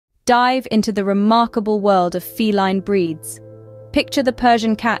dive into the remarkable world of feline breeds. Picture the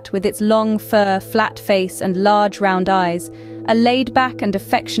Persian cat with its long fur, flat face, and large round eyes, a laid-back and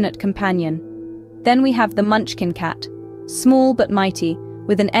affectionate companion. Then we have the Munchkin cat, small but mighty,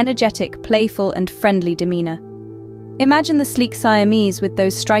 with an energetic, playful, and friendly demeanor. Imagine the sleek Siamese with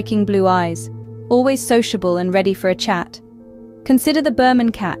those striking blue eyes, always sociable and ready for a chat. Consider the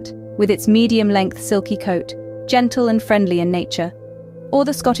Burman cat, with its medium-length silky coat, gentle and friendly in nature. Or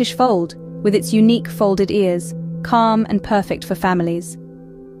the Scottish fold, with its unique folded ears, calm and perfect for families.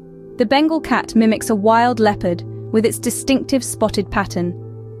 The Bengal cat mimics a wild leopard with its distinctive spotted pattern,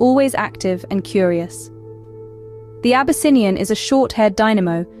 always active and curious. The Abyssinian is a short-haired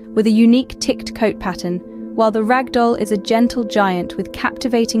dynamo with a unique ticked coat pattern, while the ragdoll is a gentle giant with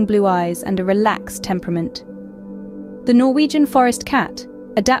captivating blue eyes and a relaxed temperament. The Norwegian forest cat,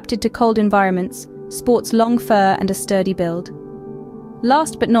 adapted to cold environments, sports long fur and a sturdy build.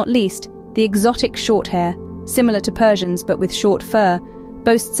 Last but not least, the exotic shorthair, similar to Persians but with short fur,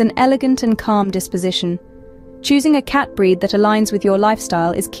 boasts an elegant and calm disposition. Choosing a cat breed that aligns with your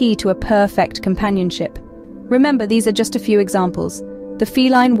lifestyle is key to a perfect companionship. Remember, these are just a few examples. The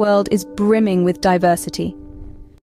feline world is brimming with diversity,